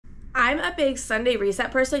I'm a big Sunday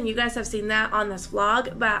reset person. You guys have seen that on this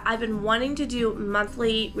vlog, but I've been wanting to do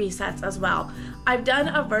monthly resets as well. I've done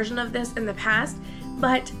a version of this in the past,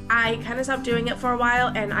 but I kind of stopped doing it for a while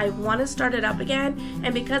and I want to start it up again.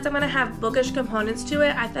 And because I'm going to have bookish components to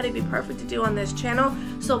it, I thought it'd be perfect to do on this channel.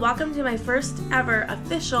 So welcome to my first ever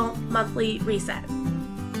official monthly reset.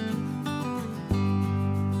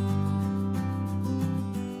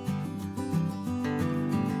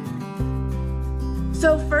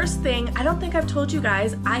 So first thing, I don't think I've told you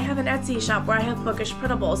guys, I have an Etsy shop where I have bookish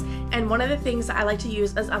printables, and one of the things that I like to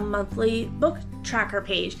use is a monthly book tracker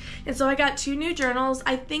page. And so I got 2 new journals.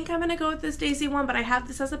 I think I'm gonna go with this Daisy one, but I have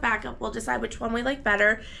this as a backup. We'll decide which one we like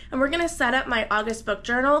better. And we're gonna set up my August book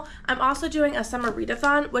journal. I'm also doing a summer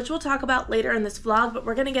readathon, which we'll talk about later in this vlog, but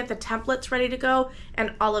we're gonna get the templates ready to go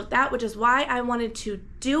and all of that, which is why I wanted to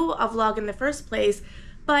do a vlog in the first place.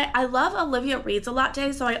 But I love Olivia Reads a Lot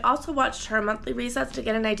Day, so I also watched her monthly resets to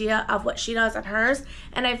get an idea of what she does on hers,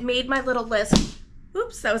 and I've made my little list,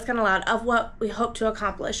 oops, that was kind of loud, of what we hope to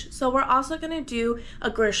accomplish. So we're also going to do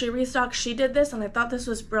a grocery restock. She did this, and I thought this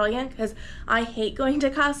was brilliant because I hate going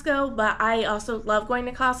to Costco, but I also love going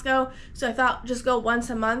to Costco, so I thought just go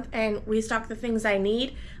once a month and restock the things I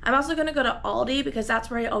need. I'm also going to go to Aldi because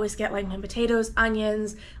that's where I always get like my potatoes,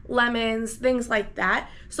 onions, lemons, things like that.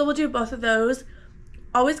 So we'll do both of those.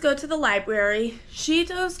 Always go to the library. She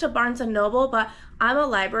goes to Barnes & Noble, but I'm a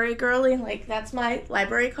library girly, like that's my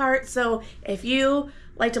library cart. So if you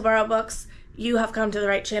like to borrow books, you have come to the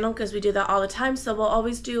right channel because we do that all the time. So we'll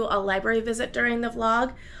always do a library visit during the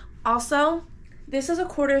vlog. Also, this is a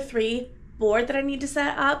Q3 board that I need to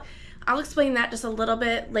set up. I'll explain that just a little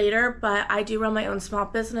bit later, but I do run my own small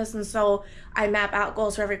business, and so I map out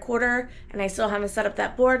goals for every quarter, and I still haven't set up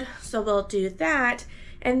that board, so we'll do that.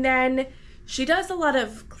 And then she does a lot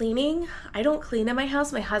of cleaning. I don't clean in my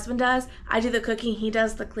house, my husband does. I do the cooking, he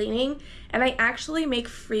does the cleaning. And I actually make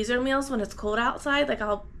freezer meals when it's cold outside. Like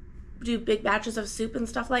I'll do big batches of soup and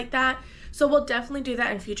stuff like that. So we'll definitely do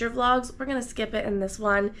that in future vlogs. We're gonna skip it in this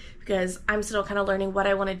one because I'm still kind of learning what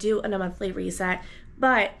I wanna do in a monthly reset.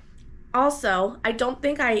 But also, I don't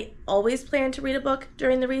think I always plan to read a book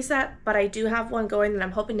during the reset, but I do have one going that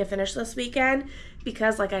I'm hoping to finish this weekend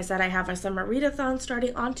because, like I said, I have a summer readathon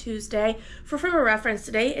starting on Tuesday. For frame of reference,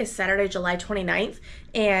 today is Saturday, July 29th,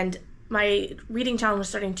 and my reading challenge is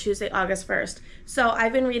starting Tuesday, August 1st. So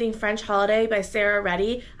I've been reading French Holiday by Sarah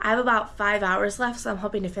Reddy. I have about 5 hours left, so I'm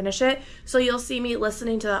hoping to finish it. So you'll see me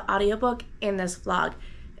listening to the audiobook in this vlog.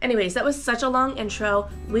 Anyways, that was such a long intro.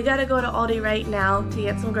 We gotta go to Aldi right now to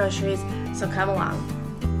get some groceries, so come along.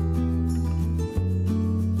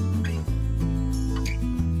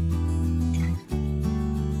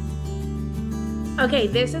 Okay,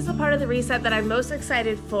 this is the part of the reset that I'm most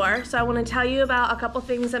excited for, so I want to tell you about a couple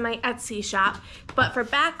things in my Etsy shop. But for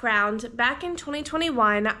background, back in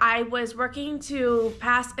 2021, I was working to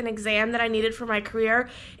pass an exam that I needed for my career.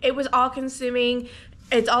 It was all-consuming.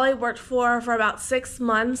 It's all I worked for about 6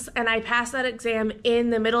 months, and I passed that exam in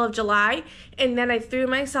the middle of July, and then I threw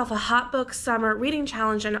myself a hot book summer reading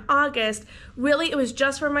challenge in August. Really, it was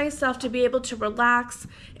just for myself to be able to relax,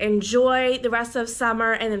 enjoy the rest of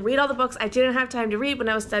summer, and then read all the books I didn't have time to read when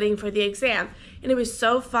I was studying for the exam. And it was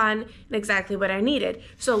so fun and exactly what I needed.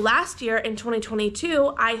 So last year in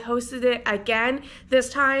 2022, I hosted it again. This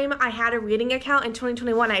time I had a reading account. In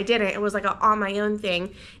 2021, I didn't. It was like an on my own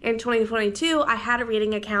thing. In 2022, I had a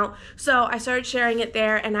reading account. So I started sharing it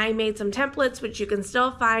there, and I made some templates, which you can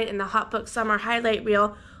still find in the Hot Book Summer highlight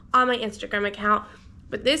reel on my Instagram account.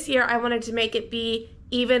 But this year, I wanted to make it be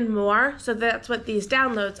even more. So that's what these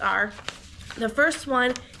downloads are. The first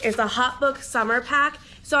one is the Hot Book Summer Pack.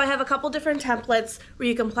 So I have a couple different templates where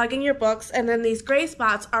you can plug in your books, and then these gray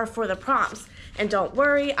spots are for the prompts. And don't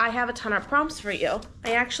worry, I have a ton of prompts for you.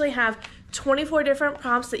 I actually have 24 different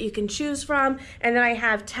prompts that you can choose from, and then I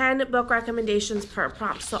have 10 book recommendations per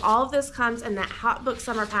prompt. So all of this comes in that Hot Book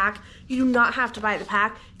Summer Pack. You do not have to buy the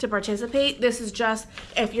pack to participate. This is just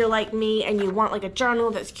if you're like me and you want like a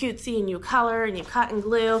journal that's cutesy and you color and you cut and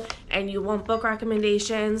glue and you want book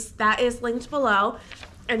recommendations. That is linked below.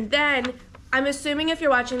 And then I'm assuming if you're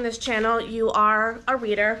watching this channel, you are a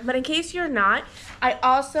reader, but in case you're not, I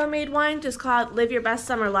also made one just called Live Your Best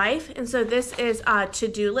Summer Life. And so this is a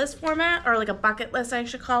to-do list format, or like a bucket list, I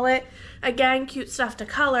should call it. Again, cute stuff to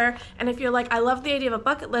color. And if you're like, I love the idea of a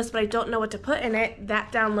bucket list, but I don't know what to put in it,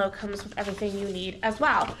 that download comes with everything you need as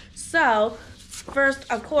well. So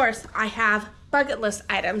first, of course, I have bucket list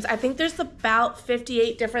items. I think there's about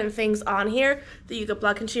 58 different things on here that you could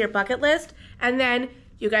plug into your bucket list. And then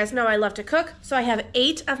you guys know I love to cook, so I have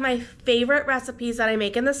 8 of my favorite recipes that I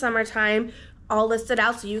make in the summertime all listed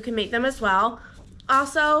out so you can make them as well.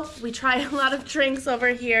 Also, we try a lot of drinks over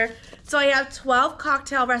here. So I have 12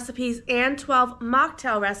 cocktail recipes and 12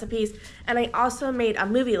 mocktail recipes, and I also made a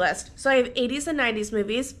movie list. So I have 80s and 90s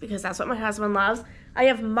movies, because that's what my husband loves. I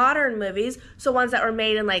have modern movies, so ones that were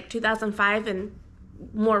made in like 2005 and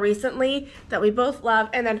more recently that we both love,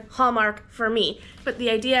 and then Hallmark for me. But the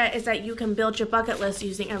idea is that you can build your bucket list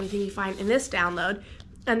using everything you find in this download.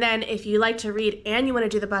 And then if you like to read and you want to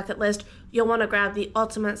do the bucket list, you'll want to grab the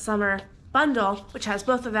Ultimate Summer Bundle, which has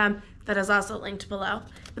both of them, that is also linked below.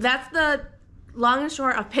 But that's the long and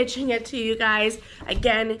short of pitching it to you guys.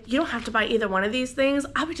 Again, you don't have to buy either one of these things.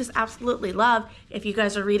 I would just absolutely love if you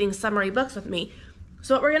guys are reading summary books with me.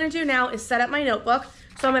 So what we're going to do now is set up my notebook.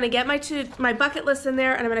 So I'm going to get my bucket list in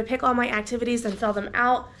there, and I'm going to pick all my activities and fill them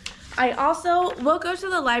out. I also will go to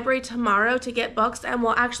the library tomorrow to get books, and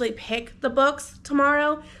we'll actually pick the books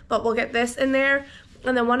tomorrow, but we'll get this in there.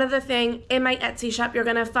 And then one other thing, in my Etsy shop, you're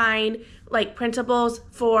going to find like printables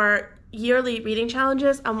for yearly reading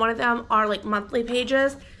challenges, and one of them are like monthly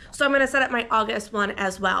pages. So I'm going to set up my August one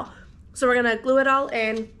as well. So we're going to glue it all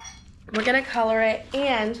in. We're going to color it.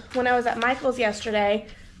 And when I was at Michael's yesterday,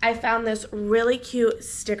 I found this really cute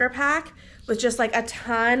sticker pack with just like a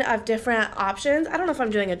ton of different options. I don't know if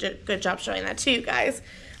I'm doing a good job showing that to you guys.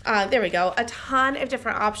 There we go. A ton of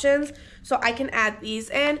different options. So I can add these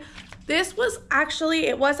in. This was actually,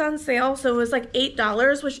 it was on sale, so it was like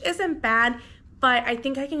 $8, which isn't bad, but I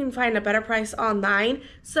think I can find a better price online.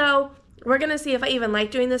 So we're going to see if I even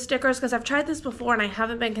like doing the stickers, because I've tried this before and I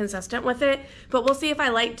haven't been consistent with it, but we'll see if I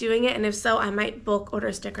like doing it, and if so, I might bulk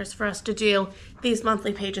order stickers for us to do these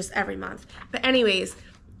monthly pages every month. But anyways,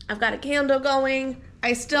 I've got a candle going.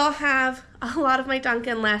 I still have a lot of my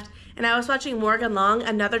Dunkin' left, and I was watching Morgan Long,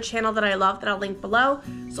 another channel that I love that I'll link below.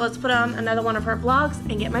 So let's put on another one of her vlogs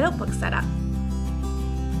and get my notebook set up.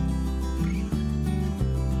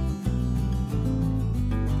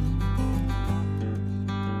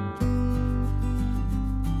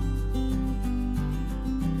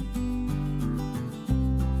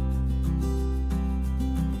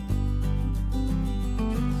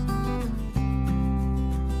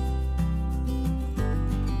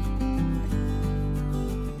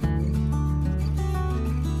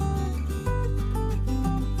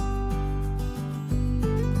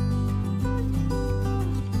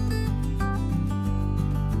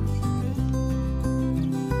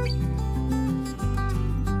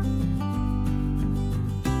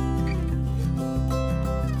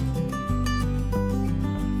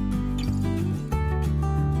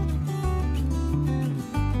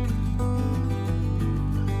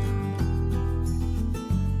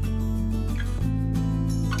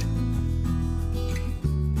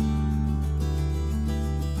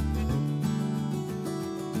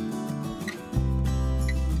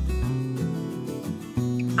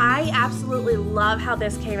 I absolutely love how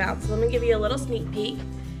this came out. So let me give you a little sneak peek.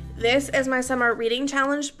 This is my summer reading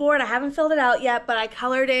challenge board. I haven't filled it out yet, but I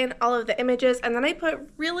colored in all of the images, and then I put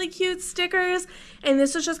really cute stickers, and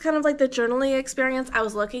this was just kind of like the journaling experience I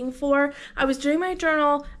was looking for. I was doing my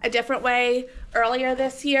journal a different way earlier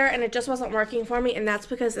this year, and it just wasn't working for me, and that's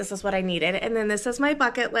because this is what I needed. And then this is my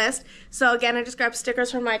bucket list. So again, I just grabbed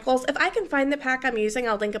stickers from Michael's. If I can find the pack I'm using,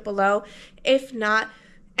 I'll link it below. If not,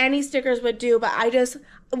 any stickers would do, but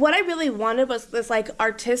what I really wanted was this like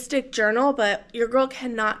artistic journal, but your girl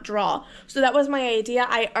cannot draw. So that was my idea.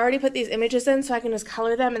 I already put these images in so I can just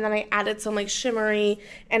color them, and then I added some like shimmery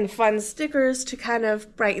and fun stickers to kind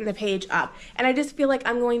of brighten the page up. And I just feel like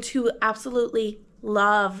I'm going to absolutely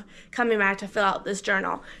love coming back to fill out this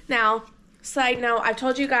journal. Now, side note, I've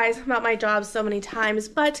told you guys about my job so many times,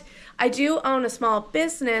 but I do own a small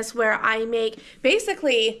business where I make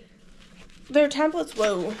basically their templates.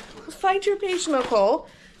 Whoa, find your page, Nicole.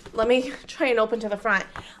 Let me try and open to the front.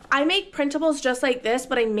 I make printables just like this,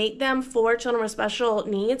 but I make them for children with special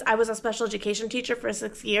needs. I was a special education teacher for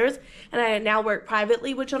 6 years, and I now work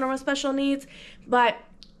privately with children with special needs. But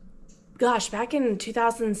gosh, back in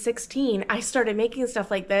 2016, I started making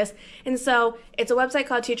stuff like this. And so it's a website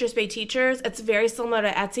called Teachers Pay Teachers. It's very similar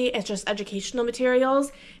to Etsy. It's just educational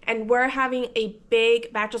materials. And we're having a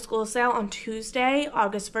big back to school sale on Tuesday,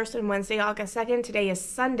 August 1st, and Wednesday, August 2nd. Today is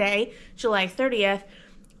Sunday, July 30th.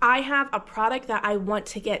 I have a product that I want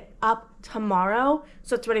to get up tomorrow,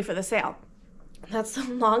 so it's ready for the sale. That's the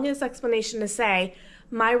longest explanation to say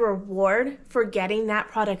my reward for getting that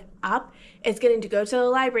product up is getting to go to the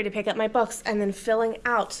library to pick up my books and then filling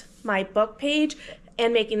out my book page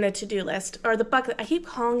and making the to-do list, or the bucket. I keep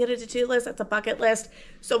calling it a to-do list. It's a bucket list.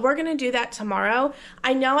 So we're going to do that tomorrow.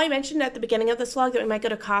 I know I mentioned at the beginning of this vlog that we might go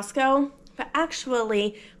to Costco, but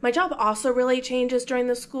actually my job also really changes during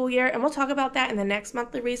the school year, and we'll talk about that in the next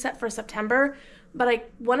monthly reset for September. but I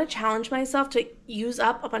want to challenge myself to use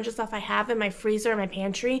up a bunch of stuff I have in my freezer and my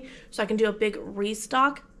pantry so I can do a big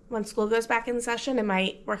restock when school goes back in session and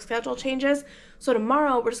my work schedule changes. So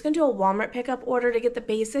tomorrow we're just going to do a Walmart pickup order to get the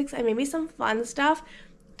basics and maybe some fun stuff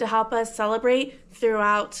to help us celebrate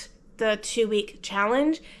throughout the 2-week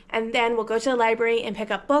challenge. And then we'll go to the library and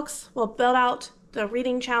pick up books. We'll build out the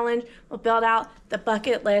reading challenge. We'll build out the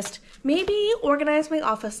bucket list. Maybe organize my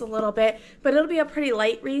office a little bit, but it'll be a pretty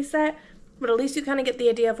light reset. But at least you kind of get the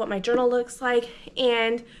idea of what my journal looks like,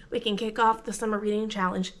 and we can kick off the summer reading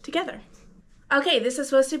challenge together. Okay, this is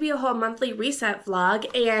supposed to be a whole monthly reset vlog,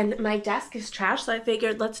 and my desk is trashed, so I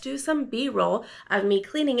figured let's do some B-roll of me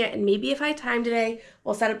cleaning it, and maybe if I have time today,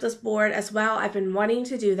 we'll set up this board as well. I've been wanting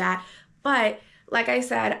to do that, but like I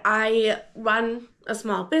said, I run a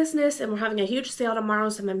small business, and we're having a huge sale tomorrow,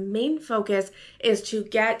 so my main focus is to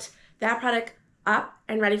get that product up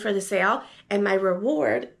and ready for the sale, and my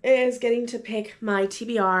reward is getting to pick my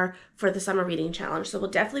TBR for the summer reading challenge. So we'll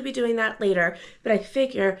definitely be doing that later, but I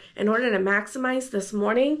figure in order to maximize this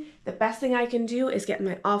morning, the best thing I can do is get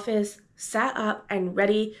my office set up and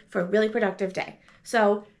ready for a really productive day.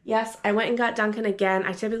 So yes, I went and got Dunkin' again.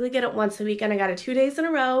 I typically get it once a week, and I got it 2 days in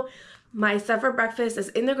a row. My stuff for breakfast is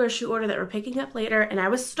in the grocery order that we're picking up later, and I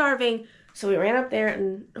was starving, so we ran up there,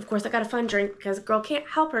 and of course I got a fun drink because a girl can't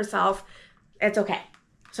help herself. It's okay.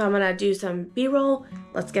 So I'm gonna do some B-roll.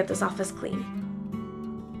 Let's get this office clean.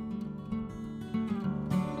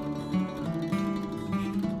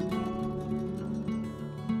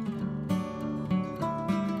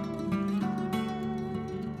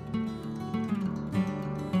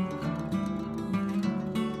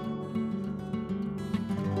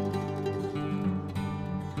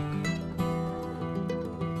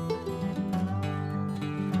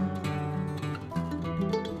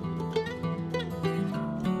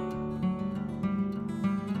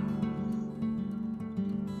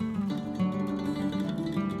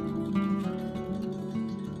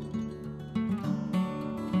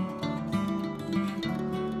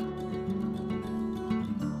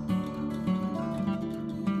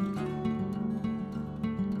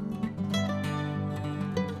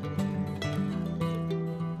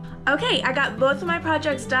 Okay, I got both of my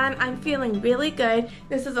projects done. I'm feeling really good.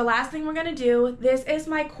 This is the last thing we're gonna do. This is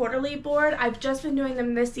my quarterly board. I've just been doing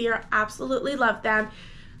them this year. Absolutely love them.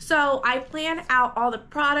 So I plan out all the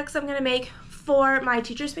products I'm gonna make for my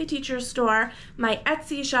Teachers Pay Teachers store, my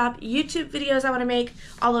Etsy shop, YouTube videos I wanna make,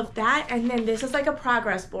 all of that, and then this is like a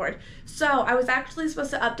progress board. So I was actually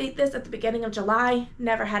supposed to update this at the beginning of July,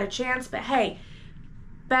 never had a chance, but hey,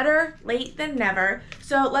 better late than never.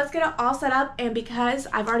 So let's get it all set up, and because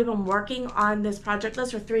I've already been working on this project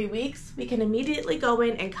list for 3 weeks, we can immediately go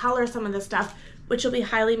in and color some of this stuff, which will be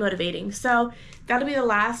highly motivating. So that'll be the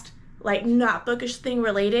last like not bookish thing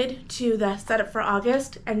related to the setup for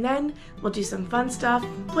August, and then we'll do some fun stuff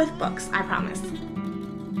with books, I promise.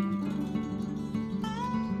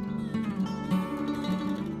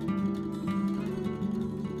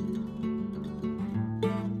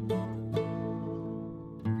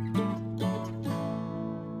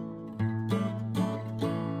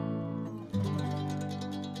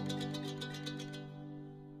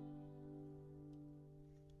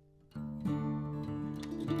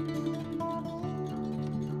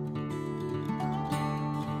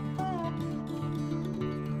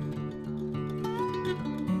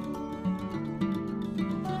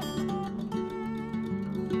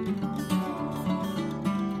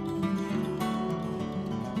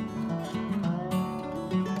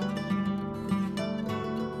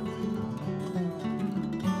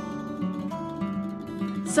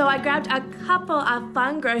 So I grabbed a couple of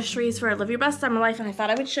fun groceries for Live Your Best Summer Life, and I thought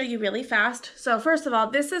I would show you really fast. So first of all,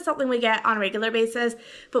 this is something we get on a regular basis,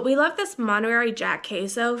 but we love this Monterey Jack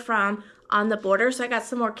queso from On the Border. So I got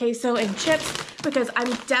some more queso and chips because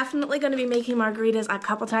I'm definitely going to be making margaritas a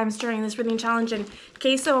couple times during this reading challenge, and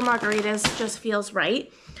queso and margaritas just feels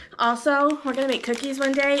right. Also, we're going to make cookies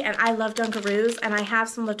one day, and I love Dunkaroos, and I have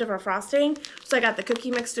some leftover frosting, so I got the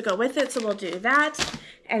cookie mix to go with it, so we'll do that.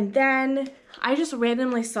 And then I just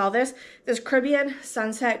randomly saw this Caribbean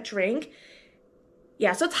sunset drink.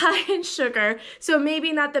 Yeah, so it's high in sugar, so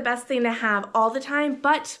maybe not the best thing to have all the time,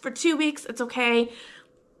 but for 2 weeks, it's okay.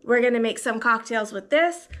 We're going to make some cocktails with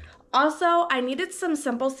this. Also, I needed some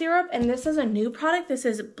simple syrup, and this is a new product. This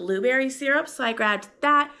is blueberry syrup, so I grabbed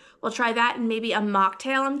that. We'll try that and maybe a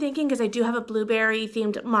mocktail, I'm thinking, because I do have a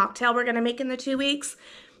blueberry-themed mocktail we're going to make in the 2 weeks.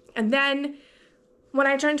 And then when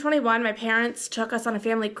I turned 21, my parents took us on a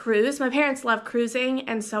family cruise. My parents love cruising,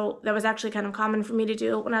 and so that was actually kind of common for me to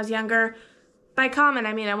do when I was younger. By common,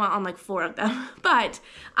 I mean I went on like 4 of them. But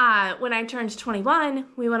when I turned 21,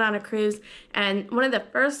 we went on a cruise, and one of the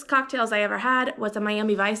first cocktails I ever had was a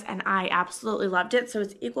Miami Vice, and I absolutely loved it. So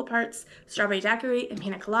it's equal parts strawberry daiquiri and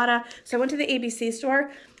pina colada. So I went to the ABC store.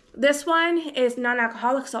 This one is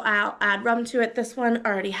non-alcoholic, so I'll add rum to it. This one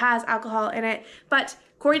already has alcohol in it, but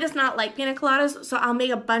Corey does not like pina coladas, so I'll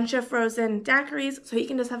make a bunch of frozen daiquiris so he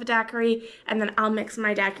can just have a daiquiri, and then I'll mix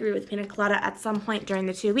my daiquiri with pina colada at some point during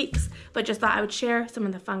the 2 weeks. But just thought I would share some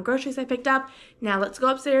of the fun groceries I picked up. Now let's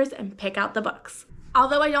go upstairs and pick out the books.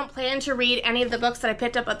 Although I don't plan to read any of the books that I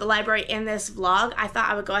picked up at the library in this vlog, I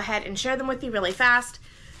thought I would go ahead and share them with you really fast.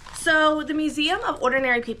 So the Museum of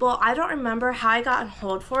Ordinary People, I don't remember how I got on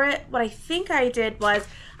hold for it. What I think I did was,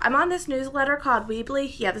 I'm on this newsletter called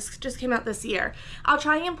Weebly. Yeah, this just came out this year. I'll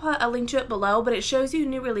try and put a link to it below, but it shows you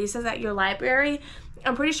new releases at your library.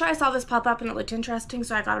 I'm pretty sure I saw this pop up and it looked interesting,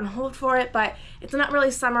 so I got on hold for it, but it's not really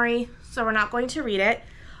summary, so we're not going to read it.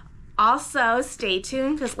 Also, stay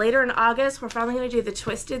tuned, because later in August, we're finally going to do the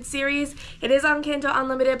Twisted series. It is on Kindle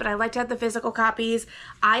Unlimited, but I like to have the physical copies.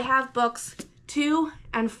 I have books 2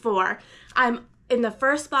 and 4. I'm in the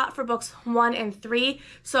first spot for books 1 and 3,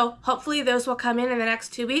 so hopefully those will come in the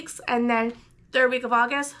next 2 weeks, and then 3rd week of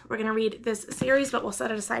August we're going to read this series, but we'll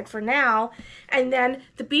set it aside for now. And then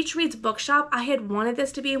the Beach Reads Bookshop, I had wanted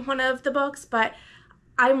this to be one of the books, but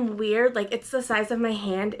I'm weird, like it's the size of my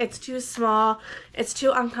hand, it's too small, it's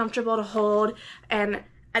too uncomfortable to hold, and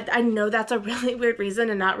I know that's a really weird reason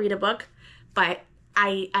to not read a book, but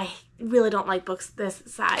I really don't like books this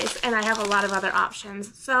size, and I have a lot of other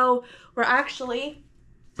options. So we're actually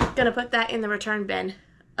gonna put that in the return bin.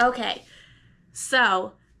 Okay,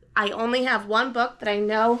 so I only have one book that I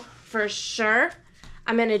know for sure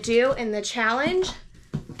I'm gonna do in the challenge.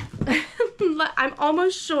 I'm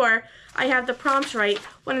almost sure I have the prompt right.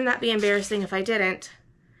 Wouldn't that be embarrassing if I didn't?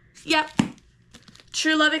 Yep.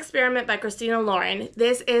 True Love Experiment by Christina Lauren.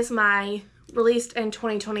 This is my released in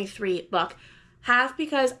 2023 book. Half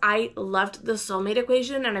because I loved The Soulmate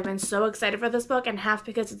Equation and I've been so excited for this book, and half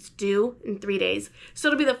because it's due in 3 days. So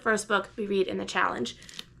it'll be the first book we read in the challenge.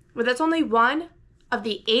 But that's only one of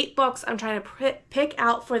the 8 books I'm trying to pick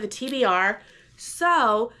out for the TBR.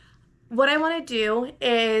 So what I want to do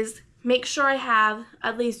is make sure I have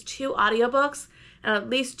at least 2 audiobooks and at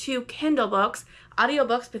least 2 Kindle books.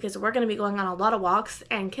 Audiobooks because we're going to be going on a lot of walks,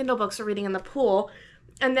 and Kindle books are reading in the pool.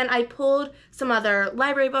 And then I pulled some other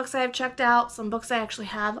library books I have checked out, some books I actually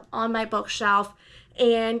have on my bookshelf,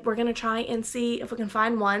 and we're going to try and see if we can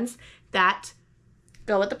find ones that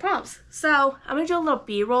go with the prompts. So I'm going to do a little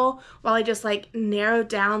B-roll while I just like narrow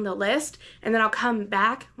down the list, and then I'll come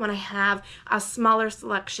back when I have a smaller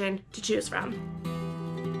selection to choose from.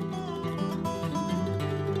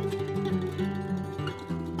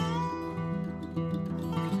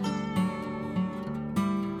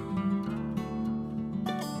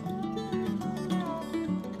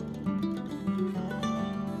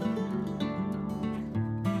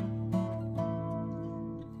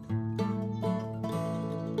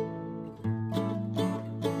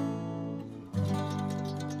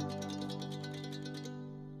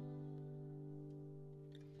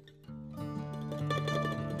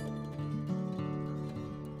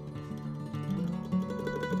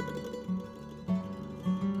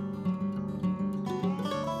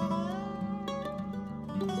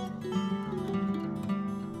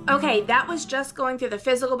 Okay, that was just going through the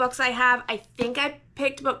physical books I have. I think I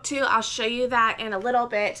picked book 2. I'll show you that in a little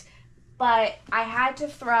bit. But I had to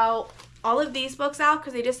throw all of these books out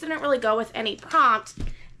because they just didn't really go with any prompt.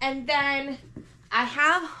 And then I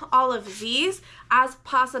have all of these as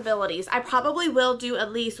possibilities. I probably will do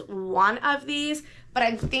at least one of these, but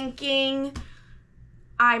I'm thinking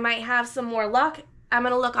I might have some more luck. I'm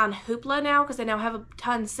going to look on Hoopla now because I now have a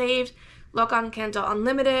ton saved. Look on Kindle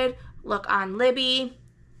Unlimited. Look on Libby.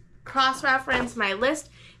 Cross-reference my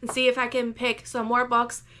list and see if I can pick some more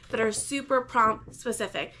books that are super prompt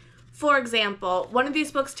specific. For example, one of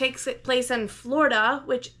these books takes place in Florida,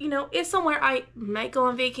 which, you know, is somewhere I might go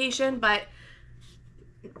on vacation, but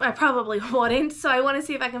I probably wouldn't. So I want to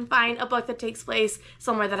see if I can find a book that takes place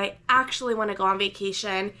somewhere that I actually want to go on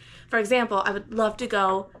vacation. For example, I would love to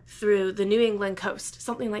go through the New England coast,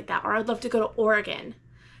 something like that, or I'd love to go to Oregon.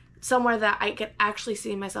 Somewhere that I could actually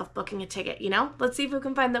see myself booking a ticket, you know? Let's see if we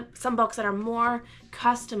can find some books that are more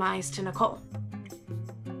customized to Nicole.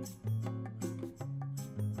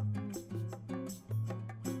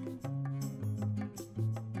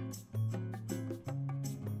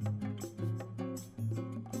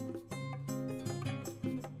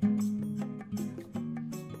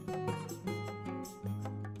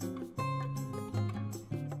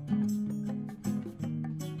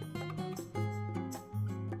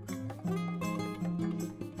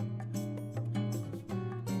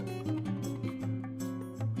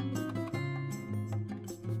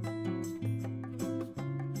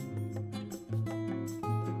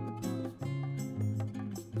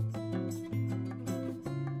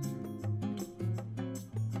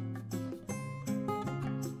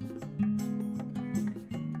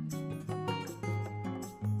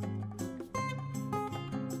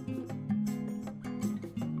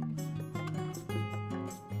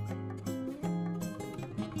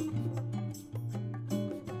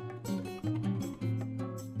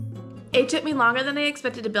 It took me longer than I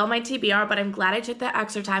expected to build my TBR, but I'm glad I took that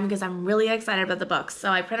extra time because I'm really excited about the books.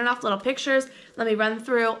 So I printed off little pictures. Let me run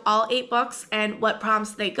through all 8 books and what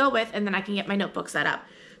prompts they go with, and then I can get my notebook set up.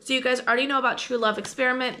 So you guys already know about True Love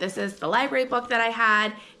Experiment. This is the library book that I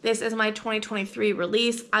had. This is my 2023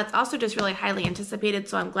 release. It's also just really highly anticipated,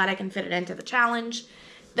 so I'm glad I can fit it into the challenge.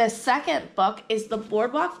 The second book is the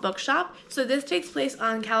Boardwalk Bookshop. So this takes place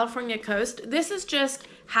on California coast. This is just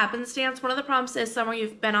happenstance. One of the prompts is somewhere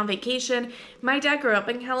you've been on vacation. My dad grew up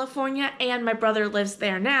in California and my brother lives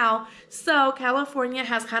there now. So California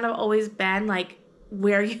has kind of always been like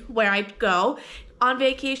where I go on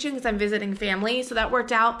vacation because I'm visiting family. So that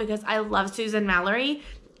worked out because I love Susan Mallory,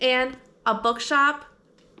 and a bookshop,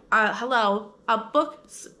 a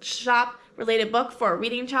bookshop related book for a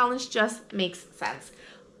reading challenge just makes sense.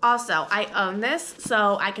 Also, I own this,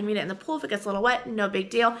 so I can read it in the pool if it gets a little wet, no big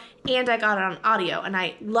deal. And I got it on audio, and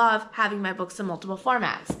I love having my books in multiple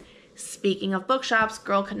formats. Speaking of bookshops,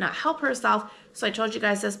 girl could not help herself, so I told you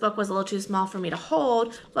guys this book was a little too small for me to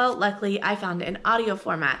hold. Well, luckily, I found it in audio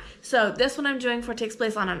format. So this one I'm doing for takes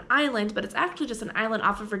place on an island, but it's actually just an island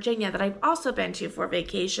off of Virginia that I've also been to for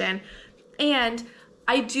vacation. And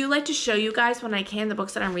I do like to show you guys when I can the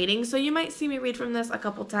books that I'm reading, so you might see me read from this a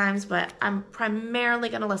couple times, but I'm primarily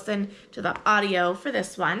going to listen to the audio for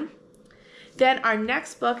this one. Then our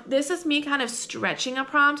next book, this is me kind of stretching a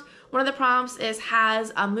prompt. One of the prompts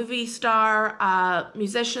has a movie star,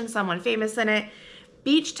 musician, someone famous in it.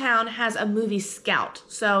 Beach Town has a movie scout,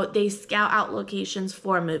 so they scout out locations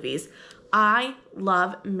for movies. I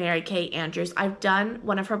love Mary Kay Andrews. I've done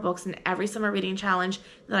one of her books in every summer reading challenge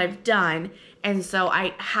that I've done, and so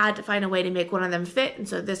I had to find a way to make one of them fit, and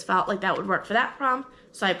so this felt like that would work for that prompt,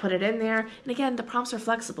 so I put it in there. And again, the prompts are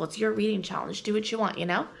flexible. It's your reading challenge. Do what you want, you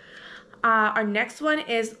know? Our next one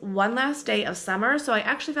is One Last Day of Summer. So I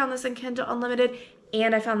actually found this in Kindle Unlimited,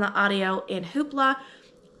 and I found the audio in Hoopla.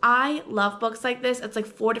 I love books like this. It's like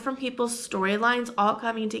 4 different people's storylines all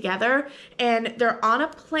coming together, and they're on a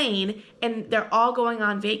plane and they're all going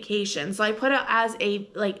on vacation. So I put it as a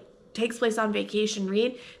takes place on vacation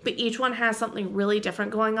read, but each one has something really different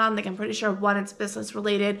going on. Like I'm pretty sure one it's business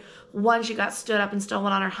related, one she got stood up and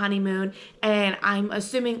stolen on her honeymoon, and I'm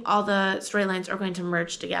assuming all the storylines are going to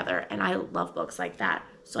merge together, and I love books like that.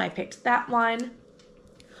 So I picked that one.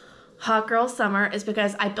 Hot Girl Summer is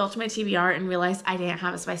because I built my TBR and realized I didn't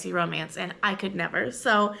have a spicy romance, and I could never.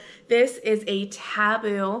 So this is a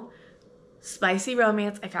Taboo spicy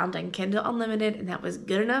romance I found on Kindle Unlimited, and that was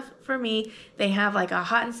good enough for me. They have like a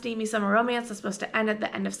hot and steamy summer romance that's supposed to end at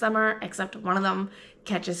the end of summer, except one of them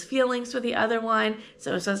catches feelings for the other one.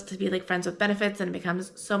 So it's supposed to be like friends with benefits, and it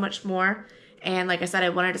becomes so much more. And like I said, I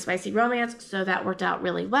wanted a spicy romance, so that worked out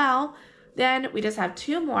really well. Then we just have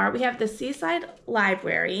 2 more. We have the Seaside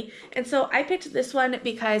Library. And so I picked this one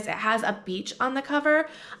because it has a beach on the cover.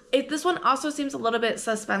 This one also seems a little bit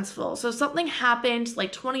suspenseful. So something happened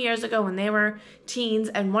like 20 years ago when they were teens,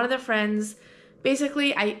 and one of their friends,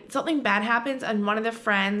 basically something bad happens and one of the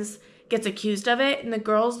friends gets accused of it, and the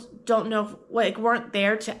girls don't know, weren't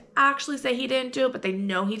there to actually say he didn't do it, but they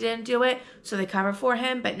know he didn't do it, so they cover for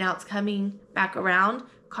him, but now it's coming back around.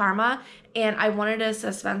 Karma, and I wanted a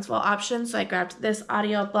suspenseful option, so I grabbed this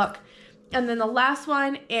audio book. And then the last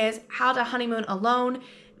one is How to Honeymoon Alone.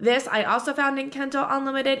 This I also found in Kindle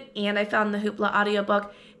Unlimited, and I found the Hoopla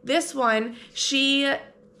audiobook. This one,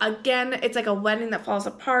 again, it's like a wedding that falls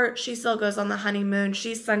apart. She still goes on the honeymoon.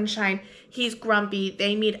 She's sunshine. He's grumpy.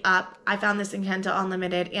 They meet up. I found this in Kindle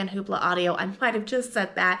Unlimited and Hoopla Audio. I might have just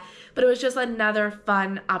said that, but it was just another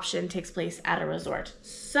fun option. Takes place at a resort.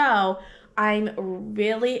 So I'm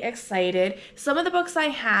really excited. Some of the books I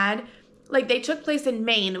had, they took place in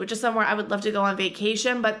Maine, which is somewhere I would love to go on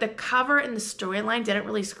vacation, but the cover and the storyline didn't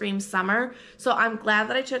really scream summer. So I'm glad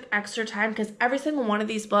that I took extra time, because every single one of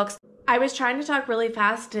these books, I was trying to talk really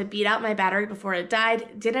fast to beat out my battery before it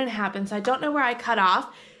died. Didn't happen, so I don't know where I cut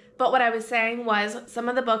off. But what I was saying was some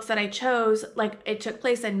of the books that I chose, it took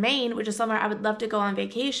place in Maine, which is somewhere I would love to go on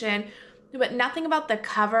vacation, but nothing about the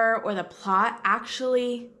cover or the plot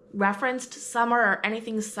actually referenced summer or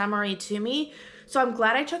anything summery to me. So I'm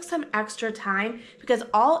glad I took some extra time, because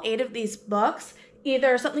all 8 of these books,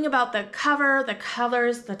 either something about the cover, the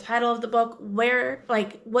colors, the title of the book,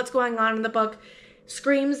 what's going on in the book,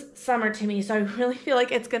 screams summer to me. So I really feel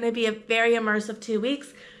like it's going to be a very immersive 2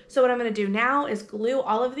 weeks. So what I'm going to do now is glue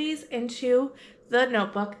all of these into the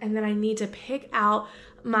notebook, and then I need to pick out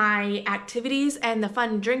my activities and the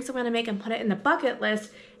fun drinks I'm going to make and put it in the bucket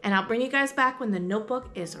list, and I'll bring you guys back when the notebook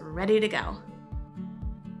is ready to go.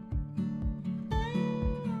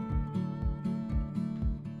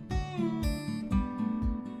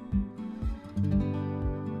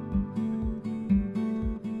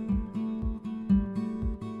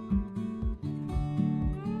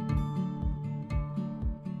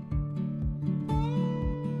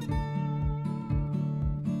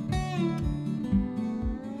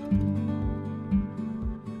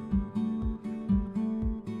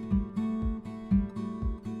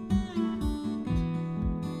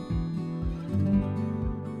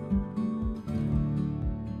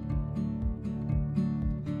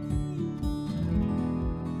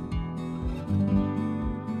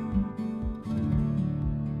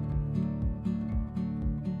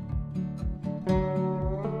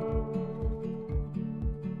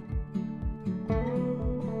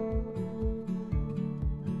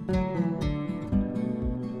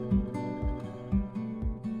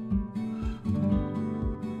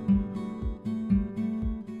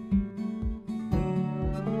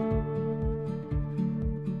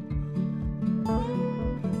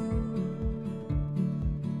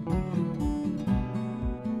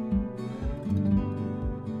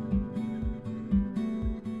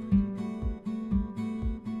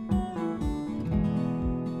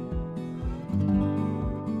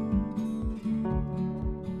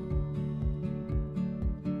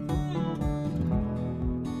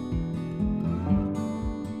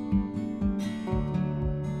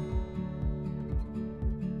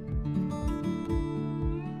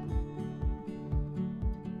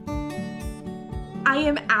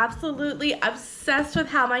 am absolutely obsessed with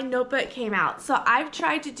how my notebook came out. So I've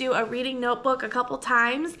tried to do a reading notebook a couple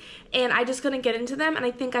times and I just couldn't get into them, and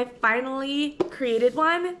I think I finally created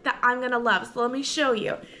one that I'm gonna love. So let me show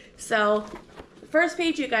you. So first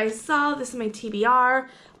page you guys saw, this is my TBR.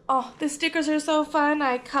 Oh, the stickers are so fun.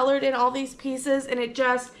 I colored in all these pieces and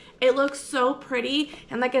it looks so pretty.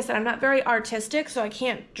 And like I said, I'm not very artistic, so I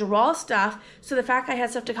can't draw stuff. So the fact I had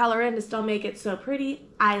stuff to color in to still make it so pretty,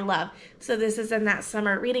 I love. So this is in that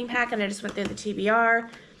summer reading pack, and I just went through the TBR.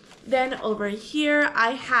 Then over here,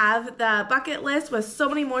 I have the bucket list with so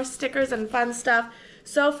many more stickers and fun stuff.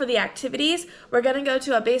 So for the activities, we're gonna go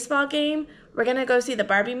to a baseball game. We're gonna go see the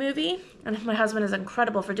Barbie movie, and my husband is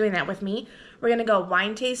incredible for doing that with me. We're gonna go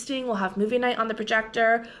wine tasting. We'll have movie night on the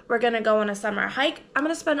projector. We're gonna go on a summer hike. I'm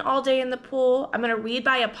gonna spend all day in the pool. I'm gonna read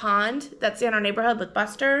by a pond that's in our neighborhood with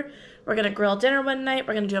Buster. We're gonna grill dinner one night.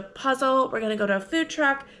 We're gonna do a puzzle. We're gonna go to a food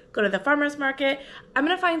truck, go to the farmer's market. I'm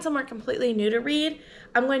gonna find somewhere completely new to read.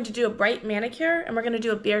 I'm going to do a bright manicure, and we're gonna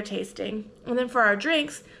do a beer tasting. And then for our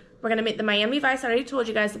drinks, we're gonna make the Miami Vice I already told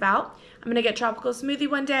you guys about. I'm gonna get tropical smoothie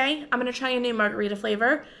one day. I'm gonna try a new margarita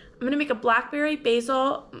flavor. I'm gonna make a blackberry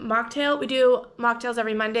basil mocktail. We do mocktails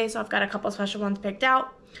every Monday, so I've got a couple special ones picked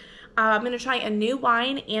out. I'm gonna try a new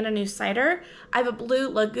wine and a new cider. I have a Blue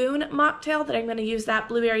Lagoon mocktail that I'm gonna use that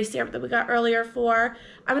blueberry syrup that we got earlier for.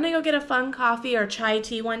 I'm gonna go get a fun coffee or chai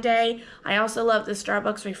tea one day. I also love the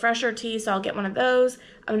Starbucks refresher tea, so I'll get one of those.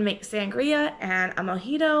 I'm gonna make sangria and a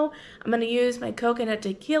mojito. I'm gonna use my coconut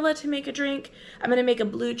tequila to make a drink. I'm gonna make a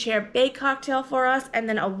blue chair bay cocktail for us, and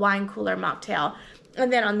then a wine cooler mocktail.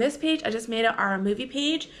 And then on this page, I just made it our movie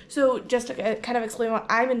page. So just to kind of explain what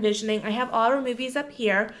I'm envisioning, I have all our movies up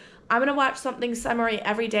here. I'm going to watch something summary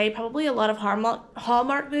every day, probably a lot of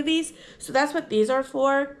Hallmark movies. So that's what these are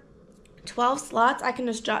for. 12 slots, I can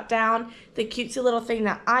just jot down the cutesy little thing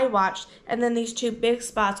that I watched, and then these 2 big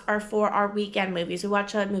spots are for our weekend movies. We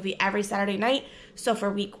watch a movie every Saturday night, so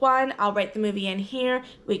for week 1, I'll write the movie in here.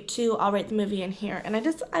 Week 2, I'll write the movie in here, and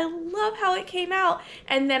I love how it came out.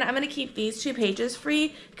 And then I'm going to keep these 2 pages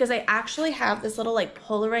free because I actually have this little like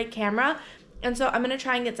Polaroid camera. And so I'm going to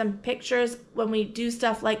try and get some pictures when we do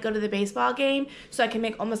stuff like go to the baseball game, so I can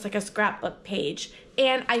make almost like a scrapbook page.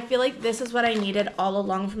 And I feel like this is what I needed all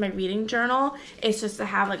along for my reading journal. It's just to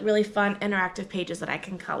have like really fun interactive pages that I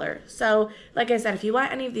can color. So like I said, if you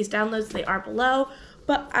want any of these downloads, they are below.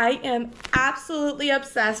 But I am absolutely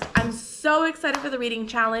obsessed. I'm so excited for the reading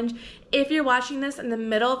challenge. If you're watching this in the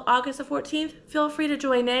middle of August the 14th, feel free to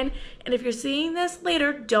join in. And if you're seeing this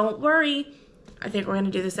later, don't worry. I think we're going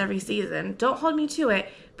to do this every season. Don't hold me to it,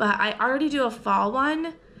 but I already do a fall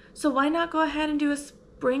one, so why not go ahead and do a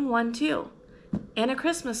spring one too? And a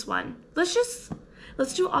Christmas one.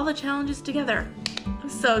 Let's do all the challenges together. I'm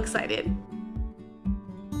so excited.